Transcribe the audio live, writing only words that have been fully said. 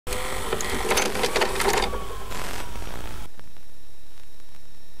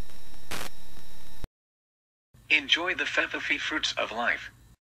enjoy the featherfy fruits of life.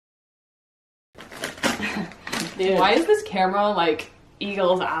 Dude. Why is this camera like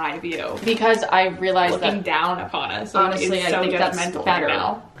eagle's eye view? Because I realized looking that down upon us. honestly, I think that's judgmental better. right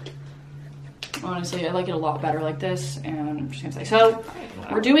now. Honestly, I like it a lot better like this, and I'm just gonna say so.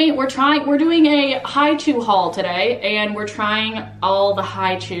 We're doing a Hi-Chew haul today, and we're trying all the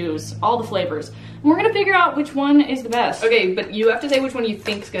Hi-Chews, all the flavors. And we're gonna figure out which one is the best. Okay, but you have to say which one you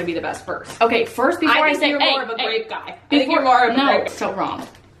think is gonna be the best first. Okay, first before I think say, you're more of a grape guy. I think you're more of a grape. So wrong.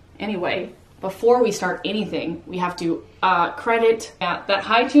 Anyway, before we start anything, we have to credit that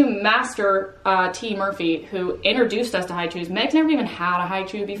Hi-Chew master, T. Murphy, who introduced us to Hi-Chews. Meg's never even had a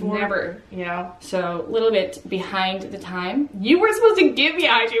Hi-Chew before. Never, you know. So, a little bit behind the time. You were supposed to give me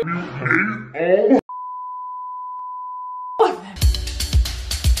Hi-Chew.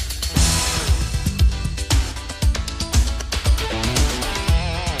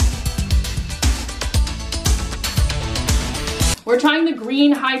 We're trying the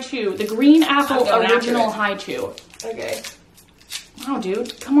green Hi-Chew, the green apple original Hi-Chew. Okay. Wow,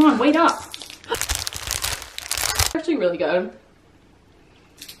 dude, come on, wait up. Actually really good.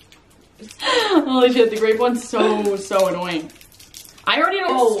 Holy shit, the grape one's so annoying. I already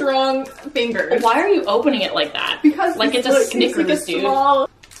know. Strong fingers. Why are you opening it like that? Because like it's a Snickers, like a dude. Small...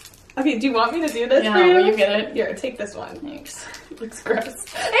 Okay, do you want me to do this Yeah, for you? will you get it? Here, take this one. Thanks. It looks gross.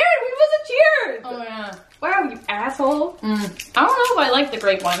 Aaron, we wasn't cheered! Oh yeah. Wow, you asshole. I don't know if I like the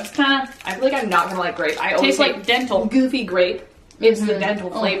grape one. It's kind of... I feel like I'm not gonna like grape. I always tastes like dental. goofy grape. It's the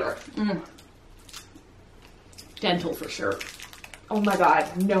dental flavor. Dental for sure. Oh my god.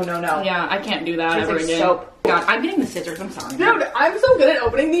 No, no, no. Yeah, I can't do that Tastes ever like again. soap. God, I'm getting the scissors. I'm sorry. Dude, I'm so good at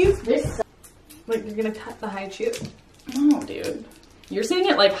opening these. Like, you're gonna cut the Hi-Chew. Oh, dude. You're saying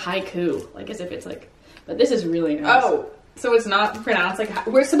it like haiku. Like as if it's like... But this is really nice. Oh, so it's not pronounced like...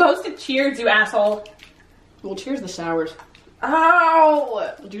 We're supposed to cheers, you asshole. Well, cheers the sours.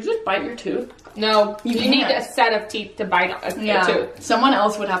 Ow! Did you just bite your tooth? No, you need can't. a set of teeth to bite a tooth. Someone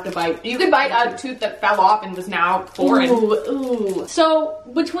else would have to bite. You could bite a tooth that fell off and was now foreign. Ooh. So,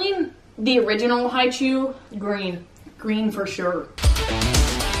 between the original Hi-Chew... Green. Green for sure.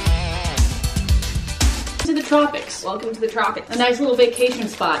 To the tropics. Welcome to the tropics. A nice little vacation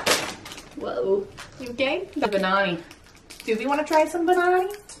spot. Whoa. You okay? The banani. Do we want to try some banana?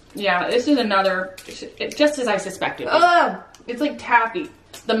 Yeah, this is another... just as I suspected. Ugh! It's like taffy.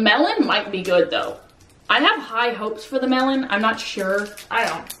 The melon might be good, though. I have high hopes for the melon. I'm not sure. I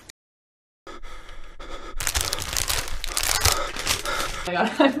don't. Oh my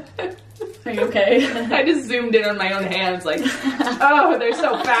god. Are you okay? I just zoomed in on my own hands like, oh, they're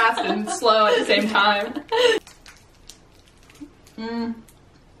so fast and slow at the same time. Yeah.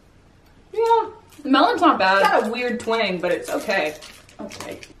 The melon's not bad. It's got a weird twang, but it's okay.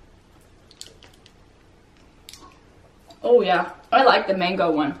 Okay. Oh yeah, I like the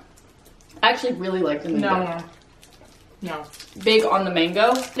mango one. I actually really like the mango. No. Big on the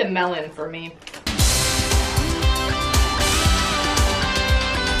mango. The melon for me.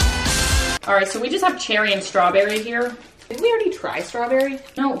 All right, so we just have cherry and strawberry here. Didn't we already try strawberry?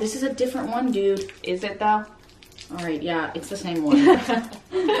 No, this is a different one, dude. Is it though? All right, yeah, it's the same one.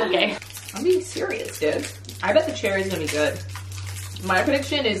 Okay. I'm being serious, dude. I bet the cherry's gonna be good. My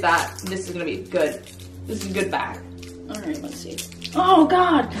prediction is that this is gonna be good. This is a good bag. All right, let's see. Oh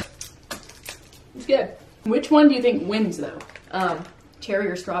God. It's good. Which one do you think wins though? Cherry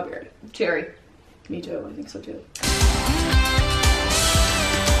or strawberry? Cherry. Me too, I think so too.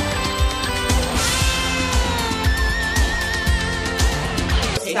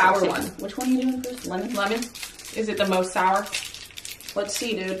 Okay, Sour one. Which one are you doing first? Lemon? Lemon? Is it the most sour? Let's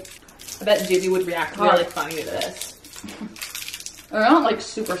see, dude. I bet Jibby would react really funny to this. They're not like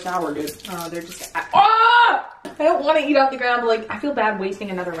super sour, dude. Oh, they're just... Oh! I don't want to eat off the ground, but like, I feel bad wasting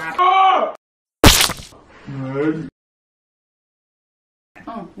another wrap. Oh,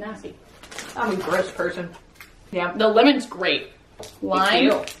 nasty. I'm a gross person. Yeah. The lemon's great.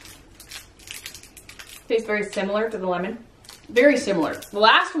 Lime. Tastes very similar to the lemon. Very similar. The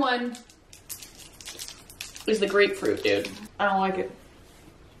last one is the grapefruit, dude. I don't like it.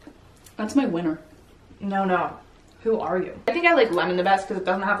 That's my winner. No. Who are you? I think I like lemon the best because it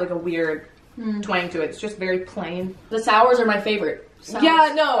doesn't have like a weird twang to it. It's just very plain. The sours are my favorite. Sours.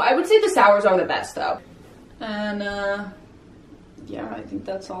 Yeah, no, I would say the sours are the best though. And yeah, I think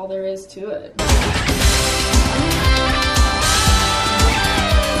that's all there is to it.